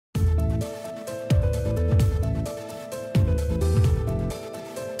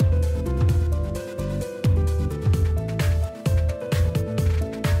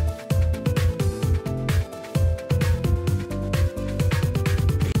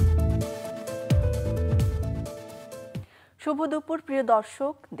শুভ দুপুর প্রিয়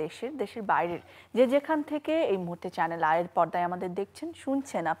দর্শক, দেশের বাইরের যে যেখান থেকে এই মুহূর্তে চ্যানেল আয়ের পর্দায় আমাদের দেখছেন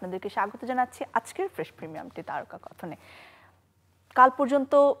শুনছেন, আপনাদেরকে স্বাগত জানাচ্ছি আজকের ফ্রেশ প্রিমিয়ামটি তারকা কথনে। কাল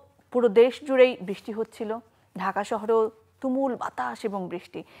পর্যন্ত পুরো দেশ জুড়েই বৃষ্টি হচ্ছিল, ঢাকা শহরেও তুমুল বাতাস এবং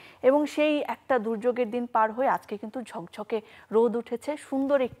বৃষ্টি, এবং সেই একটা দুর্যোগের দিন পার হয়ে আজকে কিন্তু ঝকঝকে রোদ উঠেছে।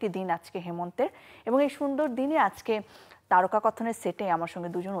 সুন্দর একটি দিন আজকে হেমন্তের, এবং এই সুন্দর দিনে আজকে তারকা কথনের সেটে আমার সঙ্গে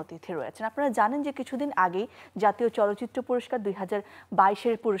দুজন অতিথি রয়েছেন। আপনারা জানেন যে কিছুদিন আগেই জাতীয় চলচ্চিত্র পুরস্কার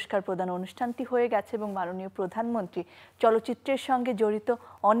 2022-এর পুরস্কার প্রদান অনুষ্ঠানটি হয়ে গেছে, এবং মাননীয় প্রধানমন্ত্রী চলচ্চিত্রের সঙ্গে জড়িত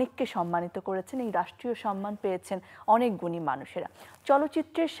অনেককে সম্মানিত করেছেন। এই রাষ্ট্রীয় সম্মান পেয়েছেন অনেক গুণী মানুষেরা।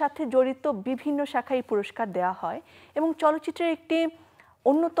 চলচ্চিত্রের সাথে জড়িত বিভিন্ন শাখায় এই পুরস্কার দেওয়া হয়, এবং চলচ্চিত্রের একটি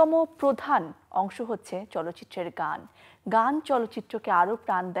অন্যতম প্রধান অংশ হচ্ছে চলচ্চিত্রের গান। গান চলচ্চিত্রকে আরও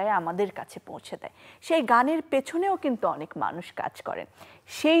প্রাণ দেয়, আমাদের কাছে পৌঁছে দেয়। সেই গানের পেছনেও কিন্তু অনেক মানুষ কাজ করেন।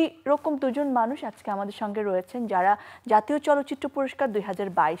 সেই রকম দুজন মানুষ আজকে আমাদের সঙ্গে রয়েছেন, যারা জাতীয় চলচ্চিত্র পুরস্কার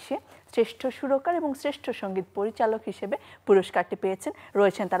 2022-এ শ্রেষ্ঠ সুরকার এবং শ্রেষ্ঠ সঙ্গীত পরিচালক হিসেবে পুরস্কারটি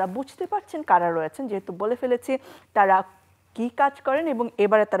রয়েছেন। তারা বুঝতে পারছেন কারা রয়েছেন, যেহেতু বলে ফেলেছি তারা কি কাজ করেন, এবং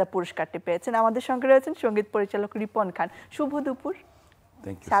এবারে তারা পুরস্কারটি পেয়েছেন। আমাদের সঙ্গে রয়েছেন সঙ্গীত পরিচালক রিপন খান। শুভ দুপুর,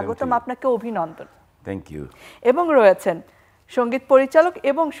 স্বাগতম আপনাকে, অভিনন্দন। Thank you. এবং রয়েছেন সঙ্গীত পরিচালক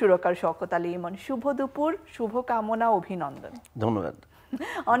এবং সুরকার শওকত আলী ইমন। শুভ দুপুর, শুভ কামনা, অভিনন্দন। ধন্যবাদ।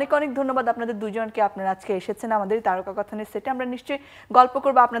 অনেক অনেক ধন্যবাদ আপনাদের দুজনকে, আপনারা আজকে এসেছেন আমাদের তারকা কথনের সেটে। আমরা নিশ্চয়ই গল্প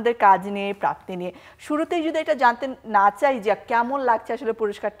করবো আপনাদের কাজ নিয়ে, প্রাপ্তি নিয়ে। শুরুতেই যদি এটা জানতে না চাই যে কেমন লাগছে আসলে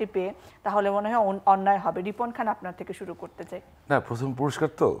পুরস্কারটি পেয়ে, তাহলে মনে হয় অন্যায় হবে। রিপন খান, আপনার থেকে শুরু করতে চাই। না, প্রথম পুরস্কার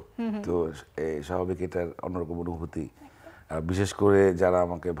তো স্বাভাবিক এটার অন্যরকম অনুভূতি। বিশেষ করে যারা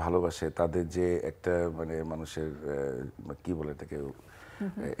আমাকে ভালোবাসে তাদের যে একটা মানে মানুষের কি বলে এটাকে,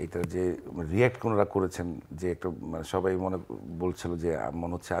 এইটার যে রিয়্যাক্ট ওনারা করেছেন, যে একটা মানে সবাই মনে বলছিল যে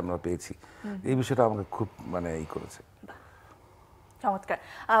মনে হচ্ছে আমরা পেয়েছি, এই বিষয়টা আমাকে খুব মানে করেছে। চমৎকার।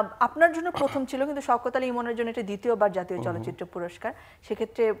 আপনার জন্য প্রথম ছিল, কিন্তু শওকত আলী ইমনের জন্য এটা দ্বিতীয়বার জাতীয় চলচ্চিত্র পুরস্কার।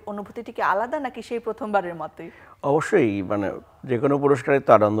 সেক্ষেত্রে অনুভূতিটি কি আলাদা, নাকি সেই প্রথমবারের মতোই? অবশ্যই, মানে যে কোনো পুরস্কারই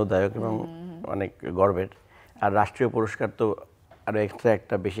তো আনন্দদায়ক এবং অনেক গর্বের, আর রাষ্ট্রীয় পুরস্কার তো আরও এক্সট্রা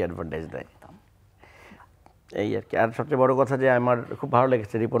একটা বেশি অ্যাডভান্টেজ দেয়, এই আর কি। আর সবচেয়ে বড় কথা যে আমার খুব ভালো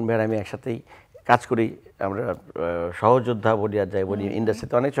লেগেছে, রিপন ভাইয়ের আমি একসাথেই কাজ করি, আমরা সহযোদ্ধা বলি আর যাই বলি।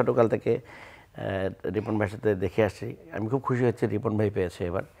 ইন্ডাস্ট্রিতে অনেক ছোটোকাল থেকে রিপন ভাইয়ের সাথে দেখে আসছি। আমি খুব খুশি হচ্ছি রিপন ভাই পেয়েছে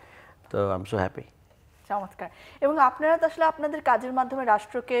এবার, তো আই এম সো হ্যাপি। চমৎকার। এবং আপনারা তো আসলে আপনাদের কাজের মাধ্যমে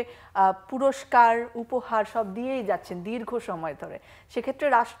রাষ্ট্রকে পুরস্কার, উপহার সব দিয়েই যাচ্ছেন দীর্ঘ সময় ধরে। সেক্ষেত্রে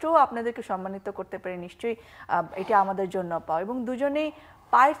রাষ্ট্রও আপনাদেরকে সম্মানিত করতে পারে, নিশ্চয়ই এটা আমাদের জন্য পাওয়া। এবং দুজনেই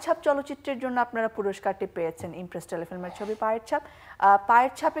পায়ের ছাপ চলচ্চিত্রের জন্য আপনারা পুরস্কারটি পেয়েছেন। ইমপ্রেস টেলিফিল্মের ছবি পায়ের ছাপ।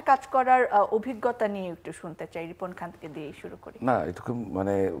 পায়ের ছাপে কাজ করার অভিজ্ঞতা নিয়ে একটু শুনতে চাই। রিপন খান থেকে দিয়েই শুরু করি। না, এটুকু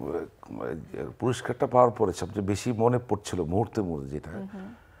মানে পুরস্কারটা পাওয়ার পরে সবচেয়ে বেশি মনে পড়ছিল মুহূর্তে যেটা,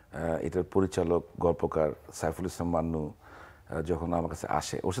 এটার পরিচালক গল্পকার সাইফুল ইসলাম মান্নু যখন আমার কাছে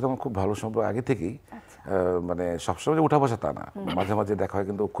আসে, ওর সাথে আমার খুব ভালো সম্পর্ক আগে থেকেই। মানে সবসময় উঠা বসা তা না, মাঝে মাঝে দেখা হয়,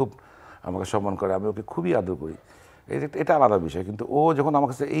 কিন্তু খুব আমাকে সম্মান করে, আমি ওকে খুবই আদর করি, এটা আলাদা বিষয়। কিন্তু ও যখন আমার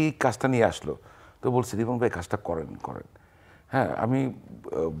কাছে এই কাজটা নিয়ে আসলো, তো বলছি রিপন ভাই কাজটা করেন। হ্যাঁ, আমি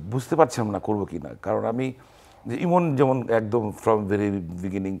বুঝতে পারছিলাম না করবো কি না, কারণ আমি যে ইমন যেমন একদম ফ্রম ভেরি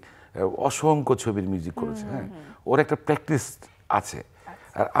বিগিনিং অসংখ্য ছবির মিউজিক করেছে, হ্যাঁ, ওর একটা প্র্যাকটিস আছে,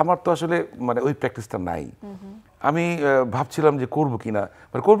 আর আমার তো আসলে মানে ওই প্র্যাকটিসটা নাই। আমি ভাবছিলাম যে করবো কিনা,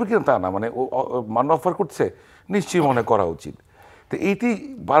 মানে করবো কিনা তা না, মানে ও মান্য অফার করছে, নিশ্চয়ই মনে করা উচিত। তো এইটি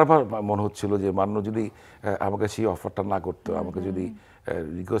বারবার মনে হচ্ছিল যে মান্য যদি আমাকে সেই অফারটা না করতো, আমাকে যদি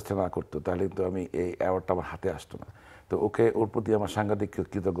রিকোয়েস্টটা না করতো, তাহলে তো আমি এই অ্যাওয়ার্ডটা আমার হাতে আসতো না। তো ওর প্রতি আমার সাংঘাতিক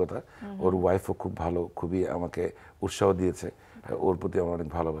কৃতজ্ঞতা। ওর ওয়াইফও খুব ভালো, খুবই আমাকে উৎসাহ দিয়েছে, ওর প্রতি আমার অনেক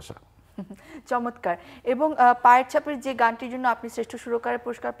ভালোবাসা। চমৎকার। এবং পায়ের ছাপের যে গানটির জন্য আপনি শ্রেষ্ঠ সুরকারের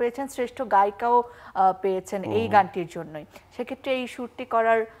পুরস্কার পেয়েছেন, শ্রেষ্ঠ গায়িকাও পেয়েছেন এই গানটির জন্যই। সেক্ষেত্রে এই শুটটি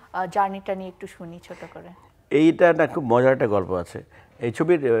করার জার্নিটা নিয়ে একটু শুনি ছোট করে। এইটা না, খুব মজার একটা গল্প আছে এই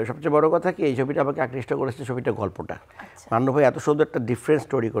ছবির। সবচেয়ে বড় কথা কি, এই ছবিটা আমাকে আকৃষ্ট করেছে ছবিটা গল্পটা। মান্নু ভাই এত সুন্দর একটা ডিফারেন্ট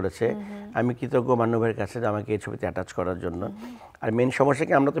স্টোরি করেছে, আমি কৃতজ্ঞ মান্নু ভাইয়ের কাছে যে আমাকে এই ছবিতে অ্যাটাচ করার জন্য। আর মেন সমস্যা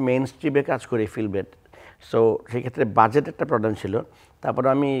কি, আমরা তো মেইন স্ট্রিমে কাজ করি, ফিল্মের, সো সেই ক্ষেত্রে বাজেট একটা প্রবলেম ছিল। তারপরে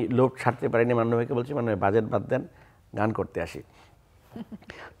আমি লোভ ছাড়তে পারিনি, মান্নু ভাইকে বলছি মানে বাজেট বাদ দেন, গান করতে আসি।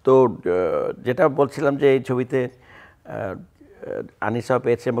 তো যেটা বলছিলাম যে এই ছবিতে আনিসাও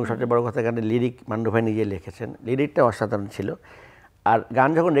পেয়েছে, এবং সবচেয়ে বড় কথা গানের লিরিক মান্নু ভাই নিজে লিখেছেন, লিরিকটা অসাধারণ ছিল। আর গান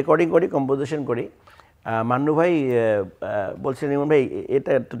যখন রেকর্ডিং করি, কম্পোজিশন করি, মান্নু ভাই বলছেন ইমন ভাই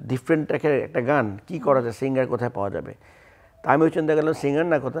এটা একটু ডিফারেন্ট একটা গান, কী করা যায়, সিঙ্গার কোথায় পাওয়া যাবে। তা আমি ওই চিন্তা করলাম সিঙ্গার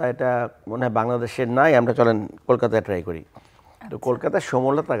না কোথায়, এটা মনে হয় বাংলাদেশের নাই, আমরা চলেন কলকাতায় ট্রাই করি। তো কলকাতায়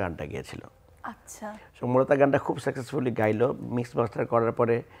সমলতা গানটা গিয়েছিল, আচ্ছা, সমলতা গানটা খুব সাকসেসফুলি গাইলো, মিক্স মাস্টার করার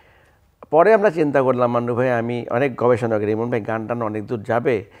পরে আমরা চিন্তা করলাম মান্নু ভাই আমি অনেক গবেষণা করি, এমন ভাই গানটা অনেক দূর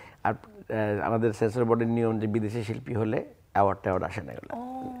যাবে, আর আমাদের সেন্সর বোর্ডের নিয়ম যে বিদেশি শিল্পী হলে অ্যাওয়ার্ড আসে না, এগুলো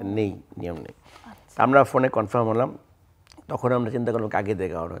নেই, নিয়ম নেই। আমরা ফোনে কনফার্ম হলাম, তখন আমরা চিন্তা করলাম কাকে দিয়ে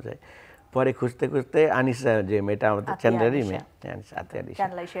গাওয়ানো যায়। পরে খুঁজতে খুঁজতে আনিসা, যে মেয়েটা আমাদের চ্যান্ডারি মেয়ে,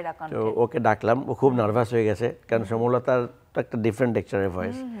 তো ওকে ডাকলাম। ও খুব নার্ভাস হয়ে গেছে, কারণ সমলতার তো একটা ডিফারেন্ট টেক্সচারের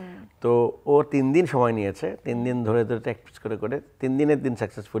ভয়েস। তো ও 3 দিন সময় নিয়েছে, 3 দিন ধরে প্র্যাকটিস করে 3 দিনের দিন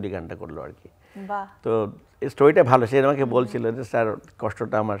সাকসেসফুলি গানটা করলো আর কি। তো স্টোরিটা ভালো, সে আমাকে বলছিল যে স্যার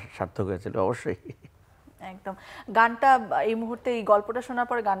কষ্টটা আমার সার্থক হয়েছিল। অবশ্যই একদম। গানটা এই মুহূর্তে এই গল্পটা শোনার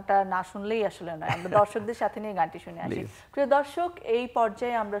পর গানটা না শুনলেই আসলে নয়, আমরা দর্শকদের সাথে নিয়ে গানটি শুনে আসি। প্রিয় দর্শক, এই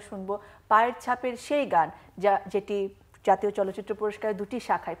পর্যায়ে আমরা শুনবো পায়ের ছাপের সেই গান যেটি জাতীয় চলচ্চিত্র পুরস্কারের 2টি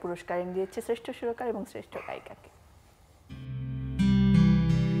শাখায় পুরস্কার এনে দিয়েছে, শ্রেষ্ঠ সুরকার এবং শ্রেষ্ঠ গায়িকাকে।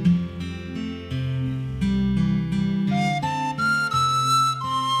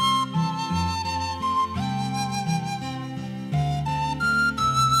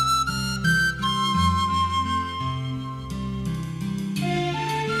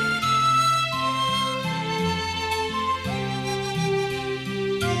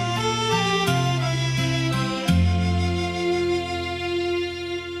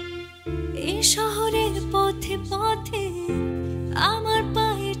 শহরের পথে পথে আমার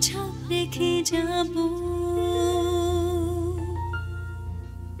পায়ের ছাপ রেখে যাব,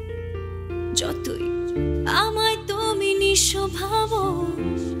 যতই আমায় তুমি নিঃস্ব ভাবো,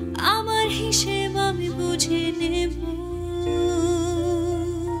 আমার হিসেব আমি বুঝে নেব।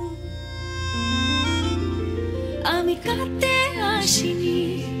 আমি কাঁদতে আসিনি,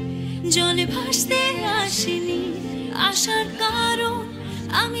 জলে ভাসতে আসিনি, আসার কারণ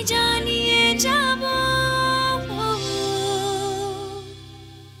আমি জানিয়ে যাব।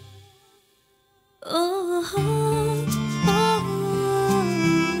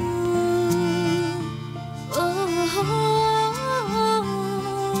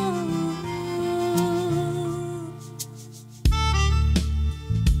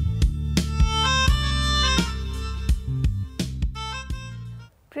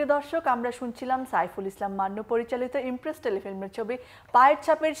 প্রিয় দর্শক, আমরা শুনছিলাম সাইফুল ইসলাম মান্নু পরিচালিত ইমপ্রেস টেলিফিল্মের ছবি পায়ের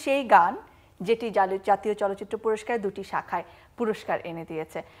ছাপের সেই গান, যেটি জাতীয় চলচ্চিত্র পুরস্কারের 2টি শাখায় পুরস্কার এনে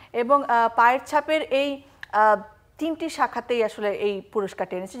দিয়েছে। এবং পায়ের ছাপের এই 3টি শাখাতেই আসলে এই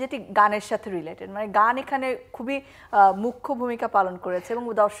পুরস্কারটি এনেছে, যেটি গানের সাথে রিলেটেড, মানে গান এখানে খুবই মুখ্য ভূমিকা পালন করেছে এবং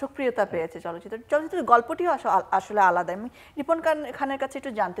দর্শক প্রিয়তা পেয়েছে। চলচ্চিত্রের গল্পটিও আসলে আলাদা। আমি রিপন খানের কাছে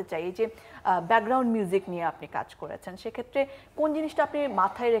একটু জানতে চাই, এই যে ব্যাকগ্রাউন্ড মিউজিক নিয়ে আপনি কাজ করেছেন, সেক্ষেত্রে কোন জিনিসটা আপনি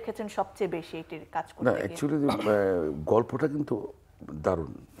মাথায় রেখেছেন সবচেয়ে বেশি এটির কাজ করতে? না, অ্যাকচুয়ালি গল্পটা কিন্তু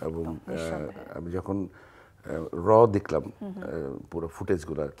দারুণ, এবং আমি যখন দেখলাম পুরো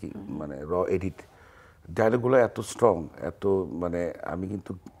ফুটেজগুলো আর কি, মানে এডিট ডায়লগুলো এত স্ট্রং, এত মানে আমি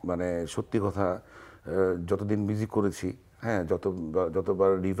কিন্তু মানে সত্যি কথা যতদিন মিউজিক করেছি, হ্যাঁ, যতবার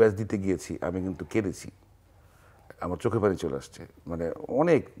রিভাইজ দিতে গিয়েছি আমি কিন্তু কেঁদেছি, আমার চোখে পানি চলে আসছে, মানে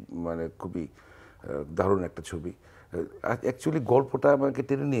অনেক মানে খুবই দারুণ একটা ছবি। অ্যাকচুয়ালি গল্পটা আমাকে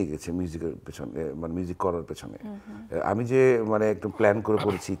টেনে নিয়ে গেছে মিউজিকের পেছনে, মানে মিউজিক করার পেছনে। আমি যে মানে একদম প্ল্যান করে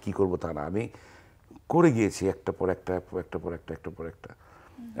করেছি কী করবো তা না, আমি করে গিয়েছি একটা পর একটা, একটা পর একটা।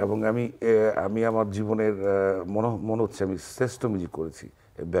 এবং আমি আমার জীবনের মনে হচ্ছে আমি শ্রেষ্ঠ মিউজিক করেছি,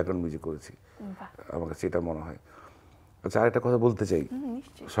 ব্যাকগ্রাউন্ড মিউজিক করেছি, আমার কাছে এটা মনে হয়। আচ্ছা, আরেকটা কথা বলতে চাই,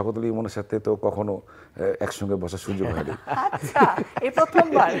 শওকত আলী ইমনের সাথে তো কখনো একসঙ্গে বসার সুযোগ হয়নি,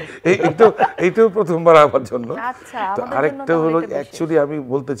 এইটাও প্রথমবার আমার জন্য। তো আরেকটা হলো, অ্যাকচুয়ালি আমি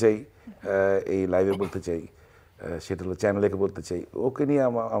বলতে চাই, এই লাইভে বলতে চাই, সেটা হলো চ্যানেলে বলতে চাই, ওকে নিয়ে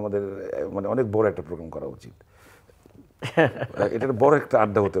আমাদের মানে অনেক বড় একটা প্রোগ্রাম করা উচিত, এটার বড় একটা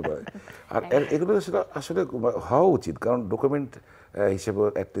আড্ডা হতে পারে। আর এগুলো আসলে হওয়া উচিত, কারণ ডকুমেন্ট হিসেবে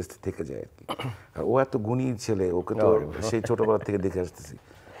অ্যাটলিস্ট থেকে যায় আর কি। আর ও এত গুণী ছেলে, ওকে তো সেই ছোটবেলা থেকে দেখে আসতেছি,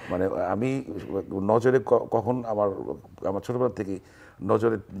 মানে আমি নজরে কখন আমার ছোটবেলা থেকে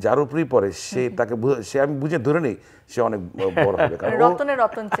নজরে যার উপরেই পড়ে সে আমি বুঝে ধরে নেই সে অনেক বড় হবে, কারণ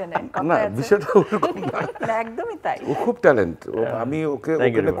রতন চেনে না, বিষয়টা ওরকম না, একদমই তাই। ও খুব ট্যালেন্ট, আমি ওকে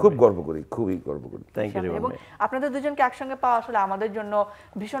খুব গর্ব করি, খুবই গর্ব করি। এবং আপনাদের দুজনকে একসঙ্গে পাওয়া আসলে আমাদের জন্য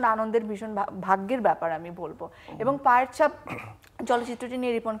ভীষণ আনন্দের, ভীষণ ভাগ্যের ব্যাপার আমি বলবো। এবং পায়ের ছাপ চলচ্চিত্রটি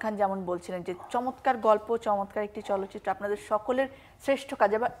নিয়ে রিপন খান যেমন বলছিলেন যে চমৎকার গল্প, চমৎকার একটি চলচ্চিত্র, আপনাদের সকলের শ্রেষ্ঠ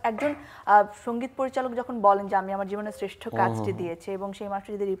কাজ। এবার একজন সঙ্গীত পরিচালক যখন বলেন যে আমি আমার জীবনের শ্রেষ্ঠ কাজটি দিয়েছি, এবং সেই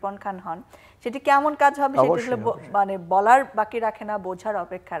মানুষটি যদি রিপন খান হন, সেটি কেমন কাজ হবে সেটা মানে বলার বাকি রাখে না, বোঝার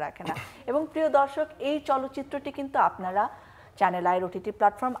অপেক্ষা রাখে না। এবং প্রিয় দর্শক, এই চলচ্চিত্রটি কিন্তু আপনারা চ্যানেল আইয়ের ওটিটি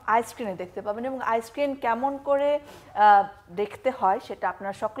প্ল্যাটফর্ম আইস্ক্রিনে দেখতে পাবেন। এবং আইস্ক্রিন কেমন করে দেখতে হয় সেটা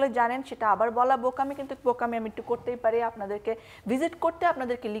আপনারা সকলে জানেন, সেটা আবার বলা বোকামি, কিন্তু বোকামি আমি একটু করতেই পারি। আপনাদেরকে ভিজিট করতে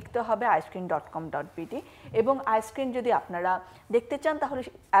আপনাদেরকে লিখতে হবে icescreen.com.bd, এবং আইস্ক্রিন যদি আপনারা দেখতে চান তাহলে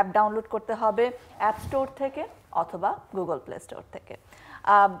অ্যাপ ডাউনলোড করতে হবে অ্যাপ স্টোর থেকে অথবা গুগল প্লে স্টোর থেকে।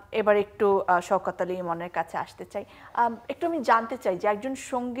 এবার একটু শওকত আলী ইমনের কাছে আসতে চাই। একটু আমি জানতে চাই যে একজন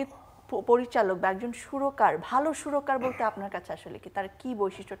সঙ্গীত পরিচালক বা একজন সুরকার, ভালো সুরকার বলতে আপনার কাছে আসলে কি, তার কি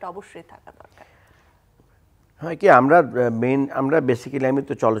বৈশিষ্ট্যটা অবশ্যই থাকা দরকার? হয় কি, আমরা বেসিক্যালি আমি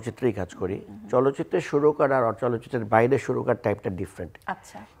তো চলচ্চিত্রেই কাজ করি। চলচ্চিত্রের সুরকার আর চলচ্চিত্রের বাইরের সুরকার টাইপটা ডিফারেন্ট।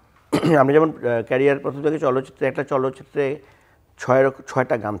 আচ্ছা, আমরা যেমন ক্যারিয়ার প্রথম থেকে একটা চলচ্চিত্রে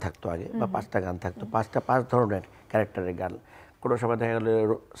 6টা গান থাকতো আগে, বা 5টা গান থাকতো, 5 ধরনের ক্যারেক্টারের গান। কোনো সময় দেখা গেল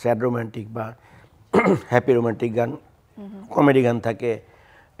স্যাড রোম্যান্টিক বা হ্যাপি রোম্যান্টিক গান, কমেডি গান থাকে,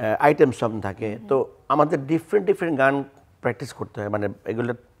 আইটেম সং থাকে। তো আমাদের ডিফারেন্ট গান প্র্যাকটিস করতে হয়, মানে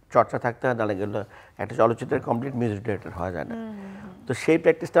এগুলো চর্চা থাকতে হয়, নাহলে এগুলো একটা চলচ্চিত্রের কমপ্লিট মিউজিক ডিরেক্টর হওয়া যায় না। তো সেই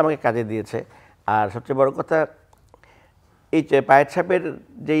প্র্যাকটিসটা আমাকে কাজে দিয়েছে। আর সবচেয়ে বড় কথা, এই পায়ের ছাপের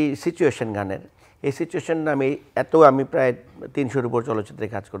যেই সিচুয়েশন গানের, এই সিচুয়েশনটা আমি প্রায় 300-র উপর চলচ্চিত্রে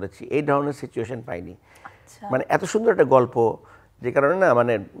কাজ করেছি, এই ধরনের সিচুয়েশন পাইনি। মানে এত সুন্দর একটা গল্প, যে কারণে না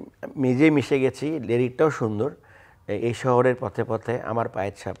মানে নিজেই মিশে গেছি। লিরিকটাও সুন্দর, এই শহরের পথে পথে আমার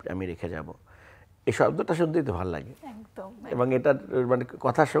পায়ের ছাপ আমি রেখে যাব, এই শব্দটা শুনতেই তো ভালো লাগে। এবং এটা মানে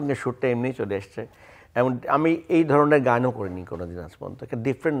কথার সঙ্গে সুরটা এমনিই চলে এসছে। এবং আমি এই ধরনের গানও করিনি কোনোদিন আজ পর্যন্ত, একটা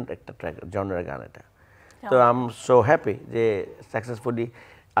ডিফারেন্ট একটা ট্র্যাক জনরের গান এটা। তো আই এম সো হ্যাপি যে সাকসেসফুলি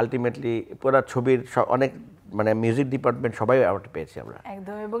আলটিমেটলি পুরো ছবির অনেক মানে মিউজিক ডিপার্টমেন্ট সবাই অ্যাওয়ার্ড পেয়েছি আমরা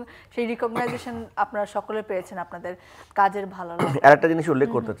একদম। এবং সেই রিকগনাইজেশন আপনারা সকলে পেয়েছেন আপনাদের কাজের ভালো লাগে। আরেকটা জিনিস উল্লেখ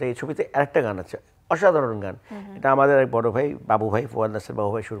করতে চাই, এই ছবিতে আরেকটা গান আছে, অসাধারণ গান। এটা আমাদের এক বড় ভাই বাবু ভাই, ফুয়াদ নাসির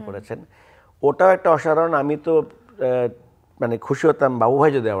বাবু ভাই সুর করেছেন। ওটাও একটা অসাধারণ। আমি তো মানে খুশি হতাম বাবু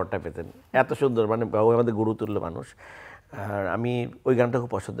ভাই যদি অ্যাওয়ার্ডটা পেতেন, এত সুন্দর। মানে বাবু ভাই আমাদের গুরুতুল্য মানুষ। আর আমি ওই গানটা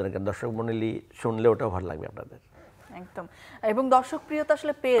খুব পছন্দের গান, দর্শক মণ্ডলী শুনলে ওটাও ভালো লাগবে আপনাদের। একদম। এবং দর্শক প্রিয়তা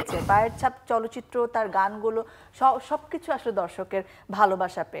আসলে পেয়েছে পায়ের ছাপ চলচ্চিত্র, তার গানগুলো সবকিছু আসলে দর্শকের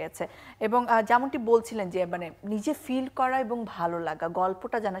ভালোবাসা পেয়েছে। এবং যেমনটি বলছিলেন যে মানে নিজে ফিল করা এবং ভালো লাগা,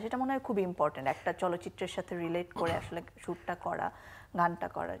 গল্পটা জানা, সেটা মনে হয় খুব ইম্পর্টেন্ট একটা চলচ্চিত্রের সাথে রিলেট করে আসলে শ্যুটটা করা, গানটা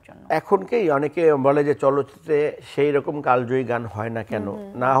করার জন্য। এখনকেই অনেকে বলে যে চলচ্চিত্রে সেই রকম কালজয়ী গান হয় না কেন,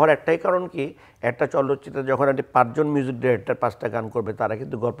 না হওয়ার একটাই কারণ কি, একটা চলচ্চিত্রে যখন একটি 5 জন মিউজিক ডিরেক্টর 5টা গান করবে, তারা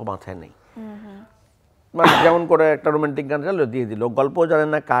কিন্তু গল্প মাথায় নেই। মানে যেমন করে একটা রোমান্টিক গান চাইলো দিয়ে দিল, গল্প জানে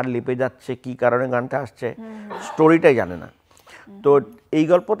না কার লিপে যাচ্ছে, কি কারণে গানটা আসছে, স্টোরিটাই জানে না। তো এই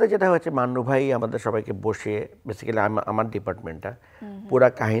গল্পতে যেটা হয়েছে, মান্নু ভাই আমাদের সবাইকে বসে, বেসিক্যালি আমার ডিপার্টমেন্টটা পুরা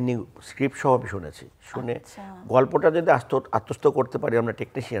কাহিনী স্ক্রিপ্ট সহ শুনেছি, শুনে গল্পটা যদি আত্মস্থ করতে পারি আমরা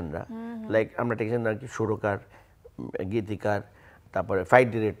টেকনিশিয়ানরা, লাইক আমরা টেকনিশিয়ানরা কি সুরকার, গীতিকার, তারপরে fight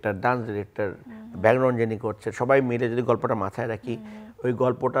director, dance director, background যিনি করছে, সবাই মিলে যদি গল্পটা মাথায় রাখি, ওই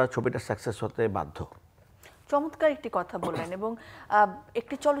গল্পটা ছবিটা সাকসেস হতে বাধ্য। চমৎকার একটি কথা বললেন। এবং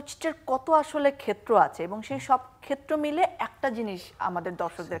একটি চলচ্চিত্রের কত আসলে ক্ষেত্র আছে, এবং সেই সব ক্ষেত্র মিলে একটা জিনিস আমাদের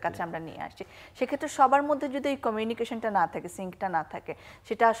দর্শকদের কাছে আমরা নিয়ে আসছি। সেক্ষেত্রে সবার মধ্যে যদি এই কমিউনিকেশনটা না থাকে, সিঙ্কটা না থাকে,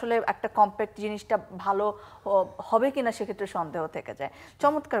 সেটা আসলে একটা কম্প্যাক্ট জিনিসটা ভালো হবে কিনা সেক্ষেত্রে সন্দেহ থেকে যায়।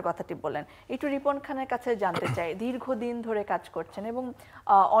 চমৎকার কথাটি বললেন। একটু রিপন খানের কাছে জানতে চাই, দীর্ঘদিন ধরে কাজ করছেন এবং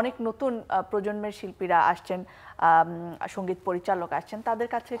অনেক নতুন প্রজন্মের শিল্পীরা আসছেন, সঙ্গীত পরিচালক আসছেন, তাদের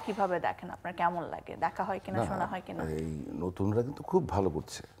কাছে কিভাবে দেখেন, আপনার কেমন লাগে, দেখা হয় কিনা, শোনা হয় কিনা? এই নতুনরা কিন্তু খুব ভালো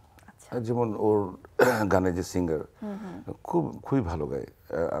করছে। যেমন ওর গানের যে সিঙ্গার খুবই ভালো গায়,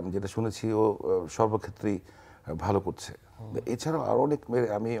 আমি যেটা শুনেছি ও সর্বক্ষেত্রেই ভালো করছে। এছাড়াও আরও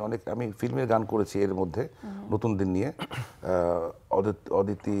আমি ফিল্মের গান করেছি এর মধ্যে নতুনদের নিয়ে,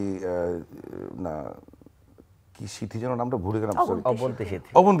 অদিতি না কি স্মৃতি যেন নামটা ভুলে গেলাম,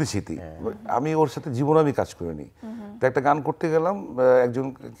 অবন্তী স্মৃতি। আমি ওর সাথে জীবনে আমি কাজ করিনি, তো একটা গান করতে গেলাম,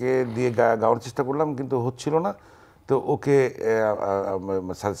 একজনকে দিয়ে গাওয়ার চেষ্টা করলাম কিন্তু হচ্ছিল না, তো ওকে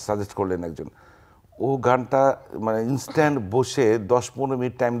সাজেস্ট করলেন একজন। ও গানটা মানে ইনস্ট্যান্ট বসে 10-15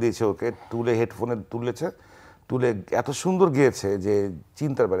 মিনিট টাইম দিয়েছে ওকে, তুলে হেডফোনে তুলে এত সুন্দর গেয়েছে যে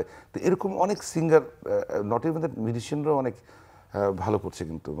চিন্তার বাইরে। তো এরকম অনেক সিঙ্গার, নট ইভেন দ্যাট, মিউজিশিয়ানরাও অনেক ভালো করছে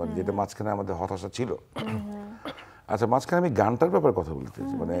কিন্তু, মানে যেটা মাঝখানে আমাদের হতাশা ছিল। আচ্ছা, মাঝখানে আমি গানটার ব্যাপারে কথা বলতে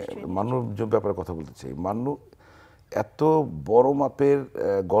চাই, মানে মান্নুর ব্যাপারে কথা বলতে চাই। মান্নু এত বড় মাপের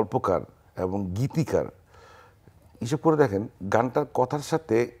গল্পকার এবং গীতিকার, হিসেব করে দেখেন গানটার কথার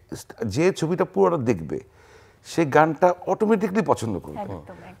সাথে যে ছবিটা পুরোটা দেখবে সে গানটা অটোমেটিকলি পছন্দ করবে,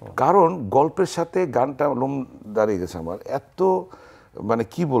 কারণ গল্পের সাথে গানটা লোম দাঁড়িয়ে গেছে আমার, এত মানে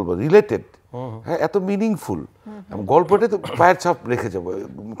কি বলবো রিলেটেড, হ্যাঁ, এত মিনিংফুল। গল্পটা তো পায়ের ছাপ রেখে যাবো,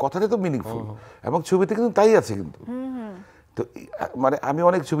 কথাটা তো মিনিংফুল, এবং ছবিতে কিন্তু তাই আছে কিন্তু। তো মানে আমি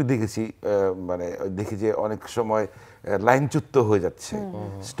অনেক ছবি দেখেছি, মানে দেখি যে অনেক সময় লাইনচ্যুত হয়ে যাচ্ছে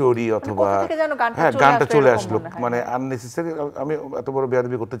স্টোরি অথবা হ্যাঁ গানটা চলে আসলো, মানে আননেসেসারি। আমি এত বড়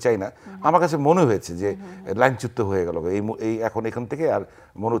বেয়াদবি করতে চাই না, আমার কাছে মনে হয়েছে যে লাইনচ্যুত হয়ে গেল এই এখন এখান থেকে আর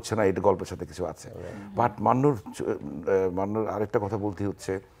মনে হচ্ছে না এটা গল্পের সাথে কিছু আছে। বাট মান্নুর আরেকটা কথা বলতে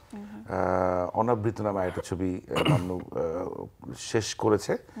হচ্ছে, অনাবৃত নামে একটা ছবি মান্নু শেষ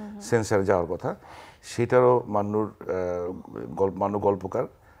করেছে, সেন্সারে যাওয়ার কথা, সেটারও মান্নু গল্পকার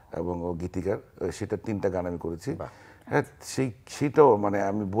এবং গীতিকার, সেটা 3টা গান আমি করেছি। হ্যাঁ সেইটাও মানে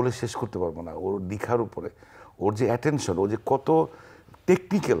আমি বলে শেষ করতে পারবো না ওর লিখার উপরে, ওর যে অ্যাটেনশন, ও যে কত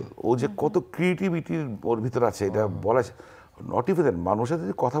টেকনিক্যাল, ও যে কত ক্রিয়েটিভিটির ওর ভিতরে আছে, এটা বলা নট ইভেন মানুষের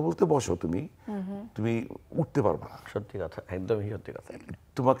সাথে কথা বলতে বসো তুমি উঠতে পারবে না। সত্যি কথা, একদমই সত্যি কথা।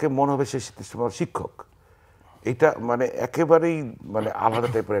 তোমাকে মনে হবে সে তোমার শিক্ষক। এটা মানে একেবারেই মানে আলাদা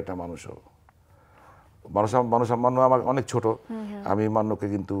টাইপের একটা মানুষ মান্নু আমার অনেক ছোট, আমি মান্নুকে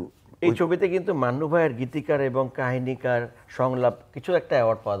কিন্তু এই ছবিতে কিন্তু মান্নু ভাইয়ের গীতিকার এবং কাহিনীকার সংলাপ কিছু একটা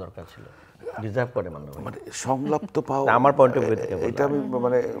অ্যাওয়ার্ড পাওয়া দরকার ছিল, ডিজার্ভ করে মান্নু ভাই। মানে সংলাপ তো পাও, আমার পয়েন্ট অফ ভিউ থেকে এটা আমি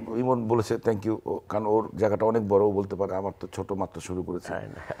মানে ইমন বলেছে থ্যাংক ইউ, কারণ ওর জায়গাটা অনেক বড়, ও বলতে পারে আমার তো ছোট মাত্র শুরু করেছে।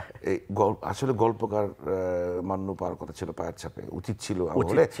 এই আসলে গল্পকার মান্নু পাওয়ার কথা ছিল, পায়ের ছাপে উচিত ছিল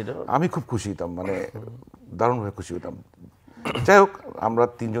বলে আমি খুব খুশি হতাম, মানে দারুণভাবে খুশি হতাম। যাই হোক আমরা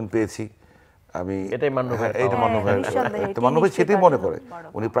 3 জন পেয়েছি, আমি এটাই মান্নু ভাই, এইটা মান্নু ভাই সেটাই মনে করে,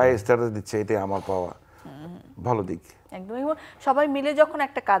 উনি প্রায় স্ট্যাটাস দিচ্ছে এটাই আমার পাওয়া, ভালো দিক। একদমই। সবাই মিলে যখন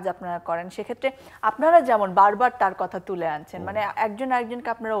একটা কাজ আপনারা করেন, সেক্ষেত্রে আপনারা যেমন বারবার তার কথা তুলে আনছেন, মানে একজন আরেকজনকে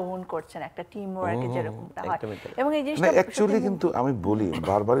আপনারা ওন করছেন, একটা টিম ওয়ার্কে যেরকমটা হয়। এবং এই জিনিসটা অ্যাকচুয়ালি কিন্তু আমি বলি,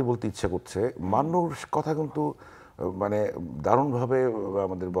 বারবারই বলতে ইচ্ছা করছে, মান্নুর কথা কিন্তু মানে দারুণভাবে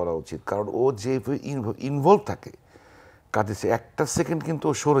আমাদের বলা উচিত, কারণ ও যে ইনভলভ থাকে কাজে, সে একটা সেকেন্ড কিন্তু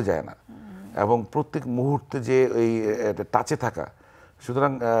ও সরে যায় না, এবং প্রত্যেক মুহূর্তে যে এই টাচে থাকা।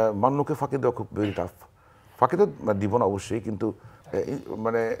 সুতরাং মান্নুকে ফাঁকি দেওয়া খুব ভেরি টাফ। ফাঁকি তো দিব না অবশ্যই, কিন্তু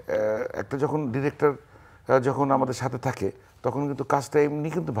মানে একটা যখন ডিরেক্টর যখন আমাদের সাথে থাকে তখন কিন্তু কাজটা এমনি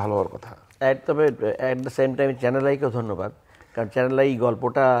কিন্তু ভালো হওয়ার কথা। তবে at the same time channel আইকেও ধন্যবাদ, কারণ চ্যানেল আই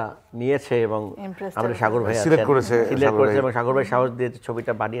গল্পটা নিয়েছে এবং আমাদের সাগর ভাই সিলেক্ট করেছে এবং সাগর ভাই সাহস দিয়ে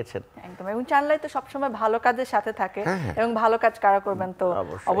ছবিটা বানিয়েছেন একদম। এবং চ্যানেল আই তো সবসময় ভালো কাজের সাথে থাকে, এবং ভালো কাজ কারা করবেন তো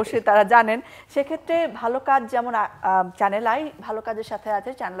অবশ্যই তারা জানেন। সেক্ষেত্রে ভালো কাজ যেমন চ্যানেল আই ভালো কাজের সাথে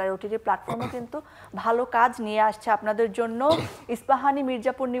আছে, চ্যানেল আই ওটিটি প্ল্যাটফর্মে কিন্তু ভালো কাজ নিয়ে আসছে আপনাদের জন্য। ইস্পাহানি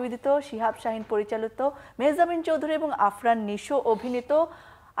মির্জাপুর নিবেদিত, শিহাব শাহিন পরিচালিত, মেহজাবিন চৌধুরী এবং আফরান নিশো অভিনীত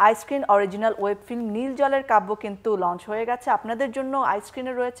আইস্ক্রিন অরিজিনাল ওয়েব ফিল্ম নীল জলের কাব্য কিন্তু লঞ্চ হয়ে গেছে আপনাদের জন্য।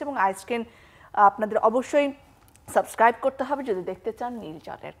 আইস্ক্রিনে রয়েছে, এবং আইস্ক্রিন আপনাদের অবশ্যই সাবস্ক্রাইব করতে হবে যদি দেখতে চান নীল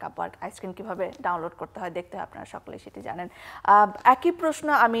জলের কাব্য। আর আইস্ক্রিন কীভাবে ডাউনলোড করতে হয় দেখতে হয় আপনারা সকলেই সেটি জানেন। একই প্রশ্ন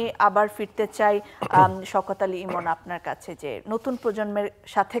আমি আবার ফিরতে চাই শওকত আলী ইমন আপনার কাছে, যে নতুন প্রজন্মের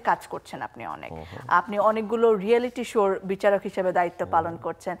সাথে কাজ করছেন আপনি অনেকগুলো রিয়েলিটি শোর বিচারক হিসেবে দায়িত্ব পালন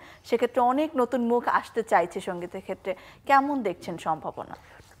করছেন, সেক্ষেত্রে অনেক নতুন মুখ আসতে চাইছে সঙ্গীতের ক্ষেত্রে, কেমন দেখছেন সম্ভাবনা?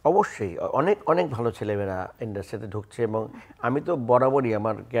 অবশ্যই অনেক অনেক ভালো ছেলেমেয়েরা ইন্ডাস্ট্রিতে ঢুকছে, এবং আমি তো বরাবরই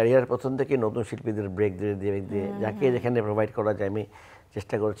আমার ক্যারিয়ার প্রথম থেকে নতুন শিল্পীদের ব্রেক দিয়ে যাকে যেখানে প্রোভাইড করা যায় আমি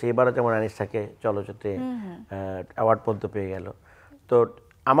চেষ্টা করছি। এবারও যেমন আনিসাকে চলচ্চিত্রে অ্যাওয়ার্ড পর্যন্ত পেয়ে গেল। তো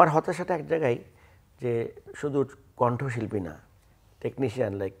আমার হতাশাটা এক জায়গায়, যে শুধু কণ্ঠশিল্পী না,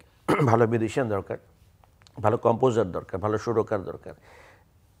 টেকনিশিয়ান লাইক ভালো মিউজিশিয়ান দরকার, ভালো কম্পোজার দরকার, ভালো সুরকার দরকার।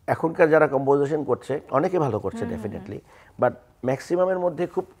 এখনকার যারা কম্পোজিশন করছে অনেকে ভালো করছে ডেফিনেটলি, বাট ম্যাক্সিমামের মধ্যে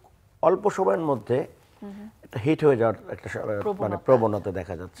খুব অল্প সময়ের মধ্যে একটা হিট হয়ে যাওয়ার একটা মানে প্রবণতা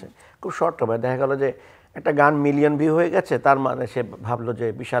দেখা যাচ্ছে। খুব শর্ট সময় দেখা গেল যে একটা গান মিলিয়ন ভিউ হয়ে গেছে, তার মানে সে ভাবলো যে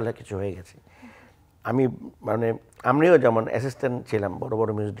বিশাল কিছু হয়ে গেছে। আমিও যেমন অ্যাসিস্ট্যান্ট ছিলাম বড় বড়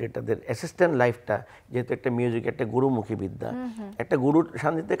মিউজিক ডিরেক্টরদের, অ্যাসিস্ট্যান্ট লাইফটা যেহেতু একটা মিউজিক একটা গুরুমুখী বিদ্যা, একটা গুরুর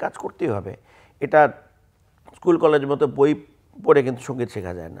সান্নিধ্যে কাজ করতেই হবে। এটা স্কুল কলেজের মতো বই পড়ে কিন্তু সঙ্গীত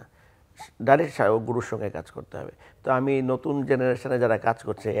শেখা যায় না, ডাইরেক্ট গুরুর সঙ্গে কাজ করতে হবে। তো আমি নতুন জেনারেশনে যারা কাজ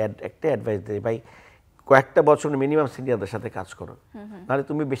করছে একটা অ্যাডভাইস দিই, ভাই কয়েকটা বছর মিনিমাম সিনিয়রদের সাথে কাজ করো, নাহলে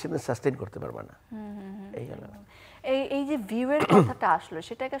তুমি বেশি দিন সাস্টেইন করতে পারবে না। এই হলো এই যে ভিউয়ের কথাটা আসলো,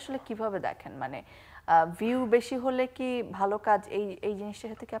 সেটাকে আসলে কিভাবে দেখেন? মানে ভিউ বেশি হলে কি ভালো কাজ, এই জিনিসটার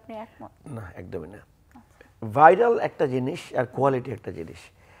সাথে কি আপনি একমত? না, একদমই না। ভাইরাল একটা জিনিস আর কোয়ালিটি একটা জিনিস।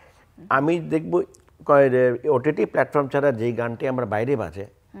 আমি দেখব ওটিটি প্ল্যাটফর্ম ছাড়া যেই গানটি আমার বাইরে বাজে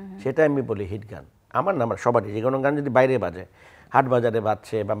সেটা আমি বলি হিট গান। আমার না, আমার সবারই যে কোনো গান যদি বাইরে বাজে, হাট বাজারে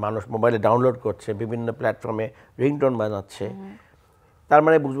বাজছে বা মানুষ মোবাইলে ডাউনলোড করছে, বিভিন্ন প্ল্যাটফর্মে রিংটোন বাজাচ্ছে, তার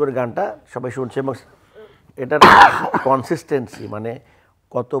মানে বুঝবো গানটা সবাই শুনছে। এবং এটার কনসিস্টেন্সি, মানে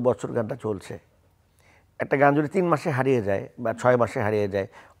কত বছর গানটা চলছে। একটা গান যদি 3 মাসে হারিয়ে যায় বা 6 মাসে হারিয়ে যায়,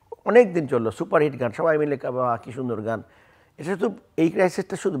 অনেক দিন চললো, সুপারহিট গান, সবাই মিলে কি সুন্দর গান, এটা শুধু এই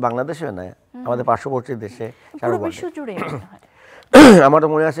ক্রাইসিসটা শুধু বাংলাদেশে না, আমাদের পার্শ্ববর্তী দেশে পুরো বিশ্ব জুড়ে মনে হয়। আমার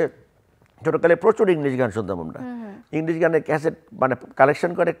মনে আছে ছোটকালে প্রচুর ইংলিশ গান শুনতাম আমরা। ইংলিশ গানের ক্যাসেট মানে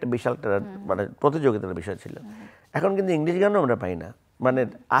কালেকশন করে একটা বিশাল মানে প্রতিযোগিতার বিষয় ছিল। এখন কিন্তু ইংলিশ গানও আমরা পাই না, মানে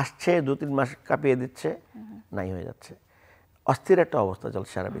আসছে 2-3 মাস কাঁপিয়ে দিচ্ছে, নাই হয়ে যাচ্ছে, অস্থির একটা অবস্থা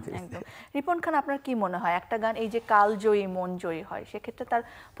চলছে সারা পৃথিবীতে। রিপন খান, আপনার কি মনে হয় একটা গান এই যে কালজয়ী মন জয়ী হয়, সেক্ষেত্রে তার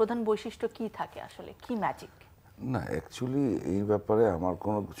প্রধান বৈশিষ্ট্য কি থাকে, আসলে কি ম্যাজিক? না, অ্যাকচুয়ালি এই ব্যাপারে আমার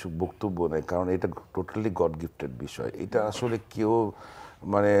কোনো কিছু বক্তব্য নেই, কারণ এটা টোটালি গড গিফটেড বিষয়। এটা আসলে কেউ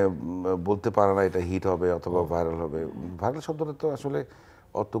মানে বলতে পারে না এটা হিট হবে অথবা ভাইরাল হবে। ভাইরাল শব্দটা তো আসলে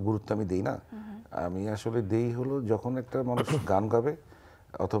অত গুরুত্ব আমি দিই না। আমি আসলে দেই হলো যখন একটা মানুষ গান গাবে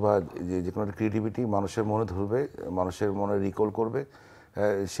অথবা যে কোনো একটা ক্রিয়েটিভিটি মানুষের মনে ধরবে, মানুষের মনে রিকল করবে,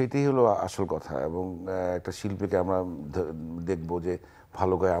 সেটাই হলো আসল কথা। এবং একটা শিল্পীকে আমরা দেখবো যে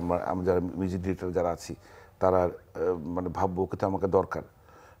ভালো গায়ে, আমরা যারা মিউজিক ডিরেক্টর যারা আছি তারা মানে ভাববো ওকে তো আমাকে দরকার,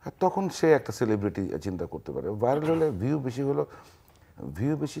 তখন সে একটা সেলিব্রিটি চিন্তা করতে পারে। ভাইরাল হলে ভিউ বেশি হলো,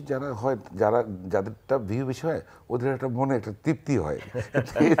 ভিউ বেশি যারা হয়, যাদেরটা ভিউ বেশি হয় ওদের একটা মনে একটা তৃপ্তি হয়,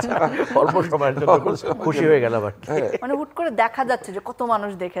 অল্প সময়ের জন্য খুশি হয়ে গেল। মানে হুট করে দেখা যাচ্ছে যে কত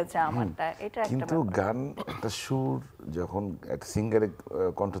মানুষ দেখেছে আমারটা, এটা একটা। কিন্তু গান একটা সুর যখন একটা সিঙ্গারের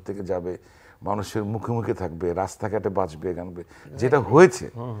কণ্ঠ থেকে যাবে, মানুষের মুখে মুখে থাকবে, রাস্তাঘাটে বাজবে, গানবে, যেটা হয়েছে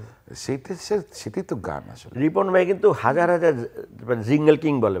সেটাই তো গান আসলে। রিপন ভাই কিন্তু হাজার হাজার জিঙ্গেল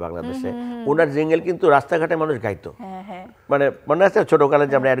কিং বলে বাংলাদেশে, ওনার জিঙ্গেল কিন্তু রাস্তাঘাটে মানুষ গাইতো। মানে মনে আছে ছোটকালে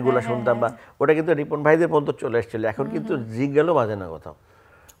যে আমরা অ্যাডগুলো শুনতাম, বা ওটা কিন্তু রিপন ভাইদের পর্যন্ত চলে এসেছিল। এখন কিন্তু জিঙ্গেলও বাজে না কোথাও,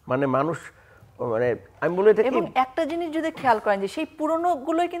 মানে মানুষ, মানে আমি বলি এটা। এবং একটা জিনিস যদি খেয়াল করেন যে সেই পুরনো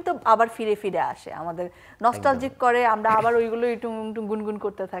গুলোই কিন্তু আবার ফিরে ফিরে আসে, আমাদের নস্টালজিক করে, আমরা আবার ওইগুলো একটু গুনগুন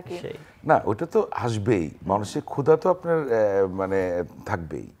করতে থাকি। না, ওটা তো আসবেই, মানুষের ক্ষুধা তো আপনার মানে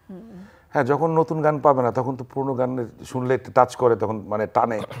থাকবেই। হ্যাঁ, যখন নতুন গান পাবে না তখন তো পুরোনো গান শুনলে একটু টাচ করে, তখন মানে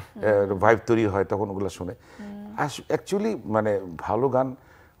টানে, ভাইব তৈরি হয়, তখন ওগুলো শুনে। অ্যাকচুয়ালি মানে ভালো গান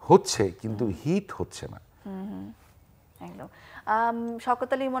হচ্ছে কিন্তু হিট হচ্ছে না। একদম।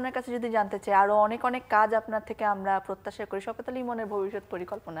 শওকত আলী ইমনের কাছে যদি জানতে চাই, আরো অনেক অনেক কাজ আপনার থেকে আমরা প্রত্যাশা করি, শওকত আলী ইমনের ভবিষ্যৎ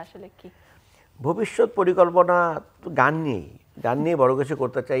পরিকল্পনা আসলে কি? ভবিষ্যৎ পরিকল্পনা তো গান নিয়ে বড় কিছু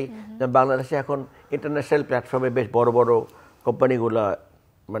করতে চাই। বাংলাদেশে এখন ইন্টারন্যাশনাল প্ল্যাটফর্মে বেশ বড় বড় কোম্পানিগুলো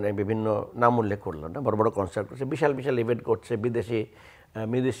মানে বিভিন্ন নাম উল্লেখ করলো না, বড় বড় কনসার্ট করছে, বিশাল বিশাল ইভেন্ট করছে, বিদেশি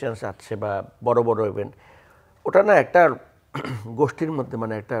মিউজিশিয়ানস আসছে বা বড় বড় ইভেন্ট। ওটা না একটা গোষ্ঠীর মধ্যে,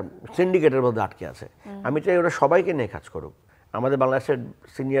 মানে একটা সিন্ডিকেটের মধ্যে আটকে আছে। আমি চাই ওরা সবাইকে নিয়ে কাজ করুক। আমাদের বাংলাদেশের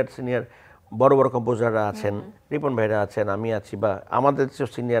সিনিয়র বড় বড় কম্পোজাররা আছেন, রিপন ভাইরা আছেন, আমি আছি, বা আমাদের যে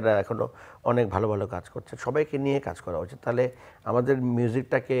সিনিয়ররা এখনও অনেক ভালো ভালো কাজ করছে, সবাইকে নিয়ে কাজ করা উচিত। তাহলে আমাদের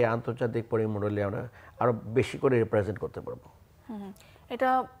মিউজিকটাকে আন্তর্জাতিক পরিমণ্ডলে আমরা আরও বেশি করে রিপ্রেজেন্ট করতে পারবো। এটা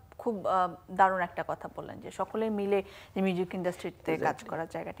খুব দারুণ একটা কথা বললেন যে সকলে মিলে যে মিউজিক ইন্ডাস্ট্রিতে কাজ করার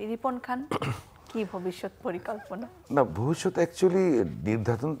জায়গাটি। রিপন খান, কি ভবিষ্যৎ পরিকল্পনা? না, ভবিষ্যৎ অ্যাকচুয়ালি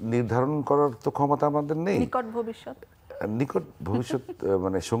নির্ধারণ করার তো ক্ষমতা আমাদের নেই। নিকট ভবিষ্যৎ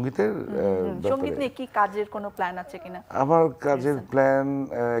মানে সঙ্গীতের সঙ্গীত নিয়ে কি কাজের কোনো প্ল্যান আছে কিনা? আমার কাজের প্ল্যান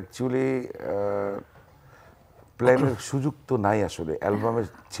অ্যাকচুয়ালি প্ল্যানের সুযোগ তো নাই আসলে। অ্যালবামে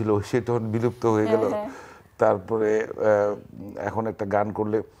ছিল, সেটা বিলুপ্ত হয়ে গেল। তারপরে এখন একটা গান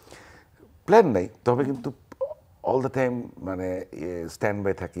করলে প্ল্যান নাই, তবে কিন্তু অল দ্য টাইম মানে স্ট্যান্ড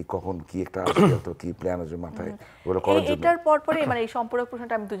বাই থাকি, কখন কি একটা আসবে তো কি প্ল্যান আছে মাথায় ওগুলো করার জন্য। এটার পরে মানে এই সম্পর্ক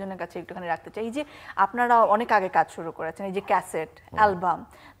প্রশ্নটা আমি দুজনের কাছে একটুখানি রাখতে চাই। এই যে আপনারা অনেক আগে কাজ শুরু করেছেন, এই যে ক্যাসেট, অ্যালবাম,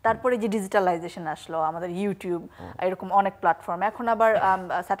 তারপরে যে ডিজিটালাইজেশন আসলো, আমাদের ইউটিউব, এরকম অনেক প্ল্যাটফর্ম, এখন আবার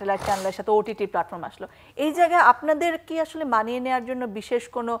স্যাটেলাইট চ্যানেলের সাথে ওটিটি প্ল্যাটফর্ম আসলো, এই জায়গায় আপনাদের কি আসলে মানিয়ে নেওয়ার জন্য বিশেষ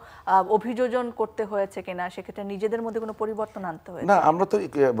কোনো অভিযোজন করতে হয়েছে কিনা? সেক্ষেত্রে নিজেদের মধ্যে কোনো পরিবর্তন আনতে হয়েছে? না, আমরা তো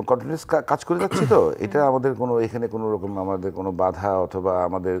কন্টিনিউয়াস কাজ করে যাচ্ছি, তো এটা আমাদের কোনো এখানে কোনো রকম আমাদের কোনো বাধা অথবা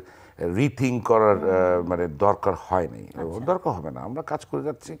আমাদের রিথিঙ্ক করার মানে দরকার হয়নি, দরকার হবে না। আমরা কাজ করে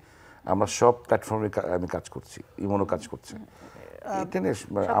যাচ্ছি, আমরা সব প্ল্যাটফর্মে আমি কাজ করছি, ইমনও কাজ করছে।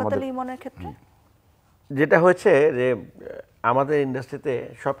 ইমনের ক্ষেত্রে যেটা হয়েছে যে আমাদের ইন্ডাস্ট্রিতে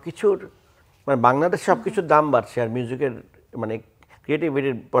সব কিছুর মানে বাংলাদেশ সব কিছুর দাম বাড়ছে, আর মিউজিকের মানে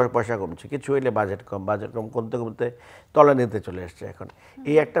ক্রিয়েটিভিটির পয়সা কমছে। কিছু হইলে বাজেট কম কমতে কমতে তলা নিতে চলে আসছে এখন।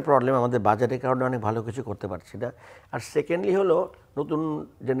 এই একটা প্রবলেম, আমাদের বাজেটের কারণে অনেক ভালো কিছু করতে পারছি না। আর সেকেন্ডলি হলো নতুন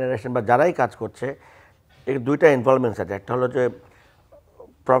জেনারেশন বা যারাই কাজ করছে, এর দুইটা ইনভলভমেন্টস আছে। একটা হলো যে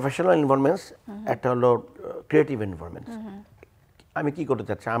প্রফেশনাল ইনভলভমেন্টস, একটা হলো ক্রিয়েটিভ ইনভলভমেন্টস। আমি কি করতে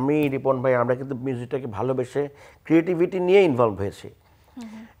চাচ্ছি, আমি রিপন ভাই আমরা কিন্তু মিউজিকটাকে ভালোবেসে ক্রিয়েটিভিটি নিয়ে ইনভলভ হয়েছি।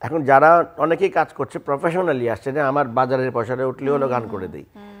 এখন যারা অনেকেই কাজ করছে প্রফেশনালি আসছে, যে আমার বাজারের পয়সাটা উঠলে হলো গান করে দিই,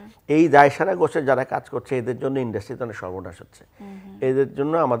 এই দায়সারা গোছের যারা কাজ করছে এদের জন্য ইন্ডাস্ট্রিতে অনেক সর্বনাশ হচ্ছে। এদের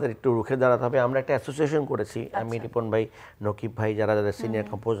জন্য আমাদের একটু রুখে দাঁড়াতে হবে। আমরা একটা অ্যাসোসিয়েশন করেছি, আমি রিপন ভাই, নকিব ভাই, যারা যারা senior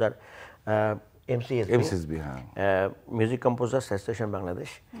composer, এমসিএসবি music composers association Bangladesh.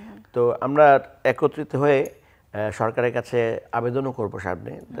 তো আমরা একত্রিত হয়ে সরকারের কাছে আবেদনও করবো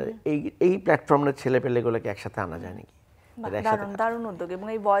সামনে, এই প্ল্যাটফর্মের ছেলেপেলেগুলোকে একসাথে আনা যায় নাকি। দারুণ উদ্যোগ। এবং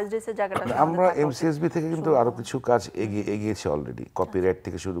এই ভয়েস ড্রেসের জায়গাটা আমরা এমসিএসবি থেকে কিন্তু আরো কিছু কাজ এগিয়েছে অলরেডি, কপিরাইট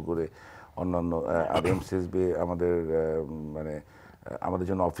থেকে শুরু করে অন্যান্য। আর এমসিএসবি আমাদের মানে আমাদের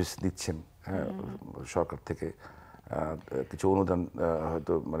জন্য অফিস দিচ্ছেন, হ্যাঁ, সরকার থেকে কিছু অনুদান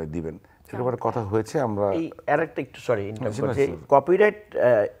হয়তো মানে দিবেন, একেবারে কথা হয়েছে। আমরা আরেকটা একটু সরি কপিরাইট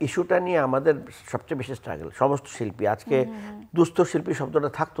ইস্যুটা নিয়ে আমাদের সবচেয়ে বেশি স্ট্রাগল। সমস্ত শিল্পী, আজকে দুস্থ শিল্পী শব্দটা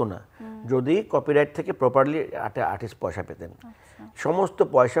থাকতো না যদি কপিরাইট থেকে প্রপারলি আর্টিস্ট পয়সা পেতেন। সমস্ত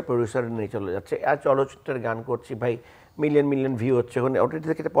পয়সা প্রডিউসার নিয়ে চলে যাচ্ছে। আর চলচ্চিত্রের গান করছি ভাই, মিলিয়ন মিলিয়ন ভিউ হচ্ছে, ওখানে ওটিটি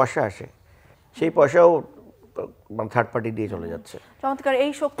থেকে পয়সা আসে, সেই পয়সাও থার্ড পার্টি দিয়ে চলে যাচ্ছে। চমৎকার।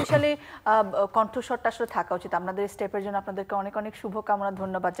 এই শক্তিশালী কণ্ঠস্বরটা আসলে থাকা উচিত। আপনাদের স্টেপের জন্য আপনাদেরকে অনেক অনেক শুভকামনা,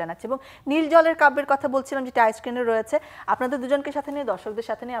 ধন্যবাদ জানাচ্ছি। এবং নীল জলের কাব্যের কথা বলছিলাম, যেটা আইস্ক্রিনে রয়েছে, আপনাদের দুজনকে সাথে নিয়ে, দর্শকদের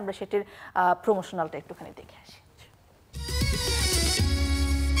সাথে নিয়ে আমরা সেটির প্রমোশনালটা একটুখানি দেখে আসি।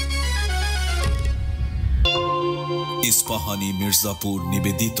 ইস্পাহানি মির্জাপুর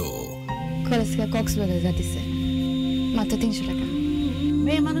নিবেদিত কলেজ থেকে কক্সবাজার যাইতেছে, মাত্র 300 টাকা।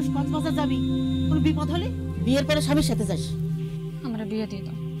 মেয়ে মানুষ কক্সবাজার যাবি, কোনো বিপদ হলে বিয়ের পরে স্বামীর সাথে যাস। আমরা বিয়ে দিয়ে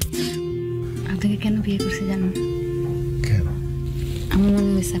দাও। আপনাকে কেন বিয়ে করছি জানো? কেন? আমার মনে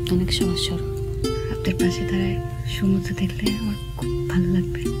হয়েছে আপনি অনেক সহজ সরল। আপনার পাশে দাঁড়ায় সমুদ্র দেখলে আমার খুব ভালো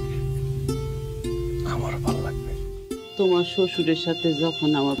লাগবে। আমারও ভালো লাগবে। তোমার শ্বশুরের সাথে যখন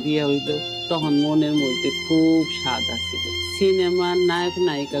আমার বিয়ে হইল, তখন মনের মধ্যে খুব স্বাদ আছিল, সিনেমার নায়ক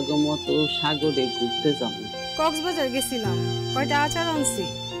নায়িকাগো মতো সাগরে ঘুরতে যাব। কক্সবাজার গেছিলাম, কয়টা আচার আনছি,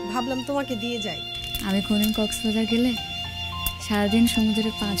 ভাবলাম তোমাকে দিয়ে যাই। আমি কোনদিন কক্সবাজার গেলে সারাদিন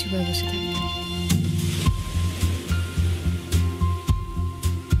সমুদ্রে পা চুপায় বসে থাকতাম।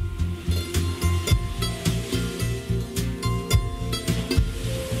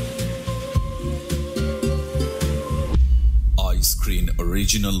 আইস্ক্রিন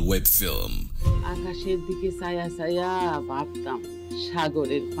অরিজিনাল ওয়েব ফিল্ম। আকাশের দিকে ছায়া ছায়া ভাবতাম,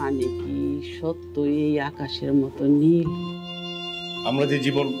 সাগরের পানি কি সত্য এই আকাশের মতো নীল? আমরা যে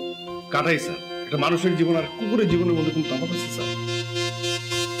জীবন কাটাই স্যার, একটা মানুষের জীবন আর কুকুরের জীবনের মধ্যে কোনো তফাৎ আছে স্যার?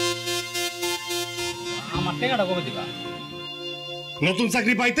 আমার টাকাটা কবে দিবা? নতুন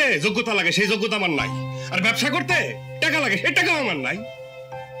চাকরি পাইতে যোগ্যতা লাগে, সেই যোগ্যতা আমার নাই। আর ব্যবসা করতে টাকা লাগে, সেই টাকাও আমার নাই।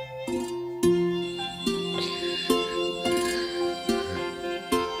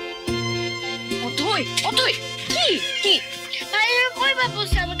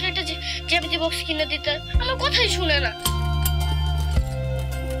 আমাকে একটা জ্যামিতি বক্স কিনে দিতে, আমার কথাই শুনে না।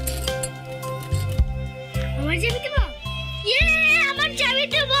 আমার জ্যামিতি বক্স, ইয়ে আমার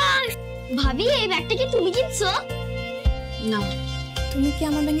জ্যামিতি বক্স। ভাবি, এই ব্যাগটা কি তুমি কিনছো? না। তুমি কি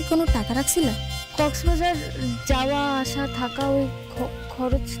আমার ব্যাংকে কোনো টাকা রাখছিলা? কক্সবাজার যাওয়া আসা থাকা ওই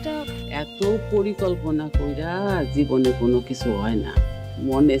খরচটা। এত পরিকল্পনা কইরা জীবনে কোনো কিছু হয় না,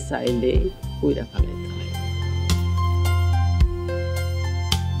 মনে চাইলে কইরা ফেলাইতে হয়।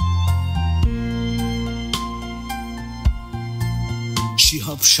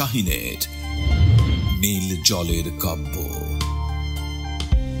 শিহাব শাহিনের নীল জলের কাব্য।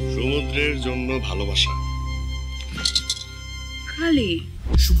 সমুদ্রের জন্য ভালোবাসা। খালি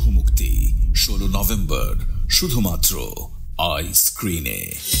শুভ মুক্তি 16 নভেম্বর, শুধুমাত্র আইস্ক্রিনে।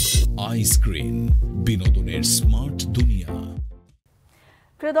 আইস্ক্রিন, বিনোদনের স্মার্ট দুনিয়া।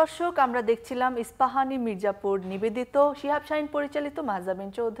 প্রিয় দর্শক, আমরা দেখছিলাম ইস্পাহানি মির্জাপুর নিবেদিত, শিহাব শাহিন পরিচালিত, মাহজাবিন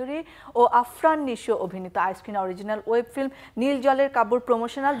চৌধুরী ও আফরান নিশো অভিনীত আইস্ক্রিন অরিজিনাল ওয়েব ফিল্ম নীল জলের কাব্যর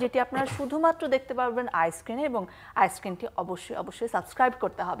প্রমোশনাল, যেটি আপনারা শুধুমাত্র দেখতে পারবেন আইস্ক্রিনে। এবং আইস্ক্রিনটি অবশ্যই অবশ্যই সাবস্ক্রাইব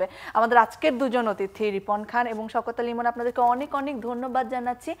করতে হবে। আমাদের আজকের দুজন অতিথি রিপন খান এবং শওকত আলী ইমন, আপনাদেরকে অনেক অনেক ধন্যবাদ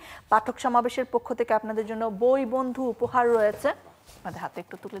জানাচ্ছি। পাঠক সমাবেশের পক্ষ থেকে আপনাদের জন্য বই বন্ধু উপহার রয়েছে, আমাদের হাতে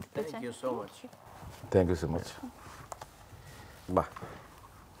একটু তুলে দিতে চাই। Thank you so much. বাহ,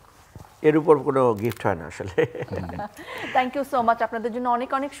 এর উপর কোনো গিফট হয় না আসলে। Thank you so much. আপনাদের জন্য অনেক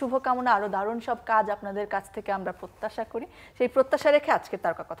অনেক শুভকামনা, আরো দারুণ সব কাজ আপনাদের কাছ থেকে আমরা প্রত্যাশা করি। সেই প্রত্যাশা রেখে আজকে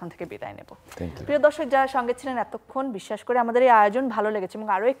তারকা কথন থেকে বিদায় নেব। প্রিয় দর্শক, যারা সঙ্গে ছিলেন এতক্ষণ, বিশ্বাস করে আমাদের এই আয়োজন ভালো লেগেছে। এবং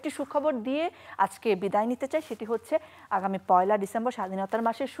আরো একটি সুখবর দিয়ে আজকে বিদায় নিতে চাই, সেটি হচ্ছে আগামী 1 ডিসেম্বর স্বাধীনতার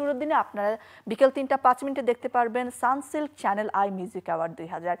মাসের শুরুর দিনে আপনারা বিকেল 3:05 দেখতে পারবেন Sunsilk channel I music award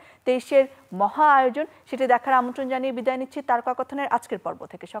 2023-এর মহা আয়োজন। সেটি দেখার আমন্ত্রণ জানিয়ে বিদায় নিচ্ছি তারকা কথনের আজকের পর্ব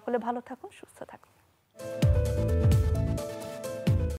থেকে। সকলে ভালো থাকুন, সুস্থ থাকুন।